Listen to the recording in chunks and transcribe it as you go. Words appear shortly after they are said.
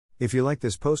If you like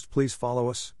this post, please follow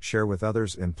us, share with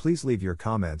others, and please leave your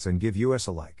comments and give us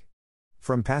a like.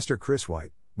 From Pastor Chris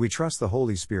White, we trust the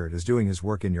Holy Spirit is doing His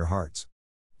work in your hearts.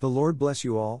 The Lord bless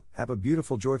you all. Have a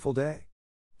beautiful, joyful day.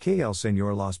 Que el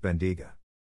Señor los bendiga.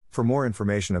 For more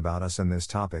information about us and this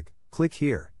topic, click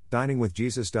here,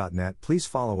 diningwithjesus.net. Please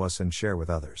follow us and share with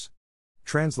others.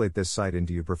 Translate this site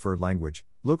into your preferred language.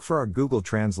 Look for our Google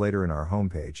Translator in our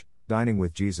homepage,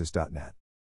 diningwithjesus.net.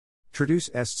 Traduce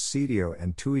este sitio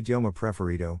en tu idioma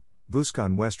preferido. Busca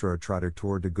nuestro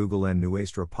traductor de Google en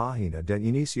nuestra página de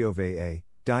inicio va,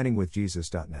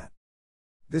 diningwithjesus.net.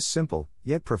 This simple,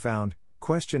 yet profound,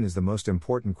 question is the most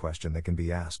important question that can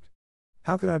be asked.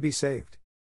 How could I be saved?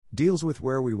 Deals with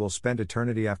where we will spend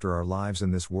eternity after our lives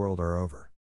in this world are over.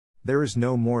 There is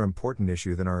no more important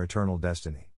issue than our eternal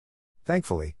destiny.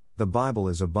 Thankfully, the Bible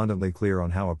is abundantly clear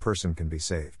on how a person can be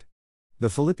saved. The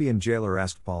Philippian jailer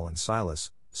asked Paul and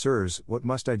Silas, "Sirs, what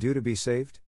must I do to be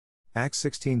saved?" Acts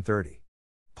 16:30.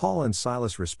 Paul and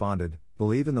Silas responded,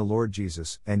 "Believe in the Lord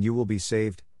Jesus, and you will be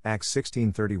saved." Acts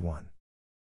 16:31.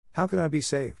 How can I be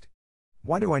saved?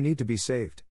 Why do I need to be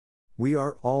saved? We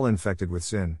are all infected with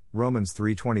sin, Romans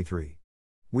 3:23.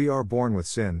 We are born with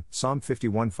sin, Psalm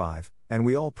 51:5, and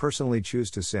we all personally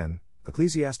choose to sin,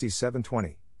 Ecclesiastes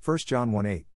 7:20, 1 John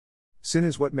 1:8. Sin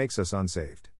is what makes us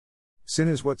unsaved. Sin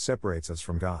is what separates us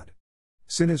from God.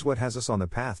 Sin is what has us on the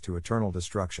path to eternal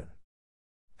destruction.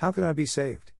 How can I be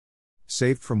saved?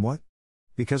 Saved from what?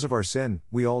 Because of our sin,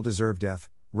 we all deserve death,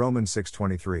 Romans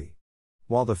 6:23.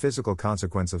 While the physical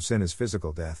consequence of sin is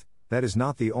physical death, that is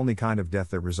not the only kind of death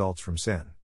that results from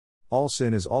sin. All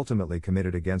sin is ultimately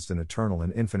committed against an eternal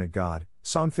and infinite God,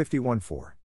 Psalm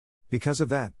 51:4. Because of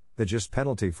that, the just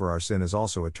penalty for our sin is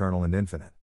also eternal and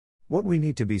infinite. What we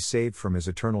need to be saved from is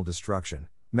eternal destruction,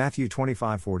 Matthew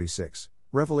 25:46,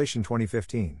 Revelation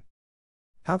 20:15.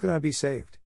 How could I be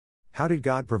saved? How did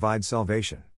God provide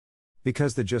salvation?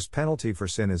 Because the just penalty for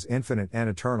sin is infinite and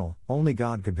eternal, only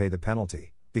God could pay the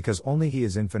penalty, because only He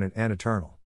is infinite and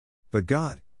eternal. But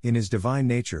God, in His divine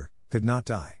nature, could not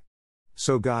die.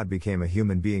 So God became a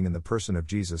human being in the person of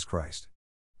Jesus Christ.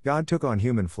 God took on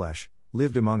human flesh,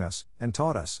 lived among us, and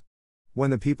taught us.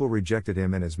 When the people rejected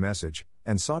Him and His message,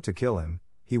 and sought to kill Him,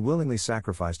 He willingly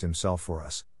sacrificed Himself for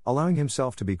us, allowing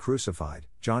Himself to be crucified,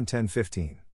 John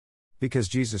 10:15. Because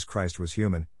Jesus Christ was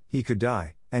human, He could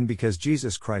die, and because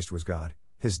Jesus Christ was God,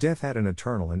 His death had an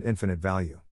eternal and infinite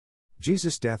value.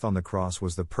 Jesus' death on the cross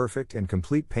was the perfect and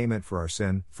complete payment for our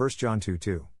sin, 1 John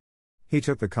 2:2. He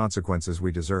took the consequences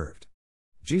we deserved.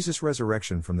 Jesus'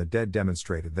 resurrection from the dead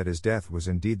demonstrated that His death was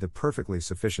indeed the perfectly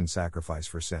sufficient sacrifice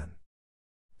for sin.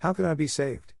 How could I be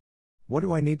saved? What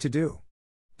do I need to do?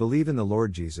 Believe in the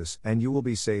Lord Jesus, and you will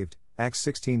be saved, Acts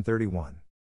 16:31.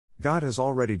 God has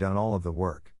already done all of the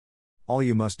work. All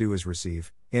you must do is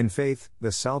receive, in faith,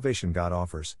 the salvation God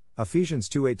offers, Ephesians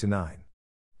 2:8-9.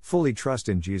 Fully trust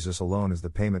in Jesus alone as the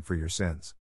payment for your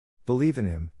sins. Believe in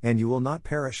Him, and you will not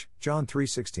perish, John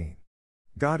 3:16.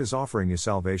 God is offering you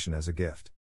salvation as a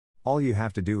gift. All you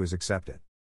have to do is accept it.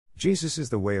 Jesus is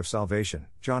the way of salvation,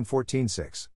 John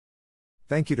 14:6.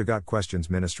 Thank you to Got Questions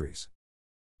Ministries.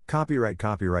 Copyright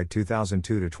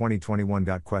 2002 to 2021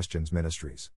 Got Questions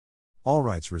Ministries. All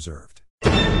rights reserved.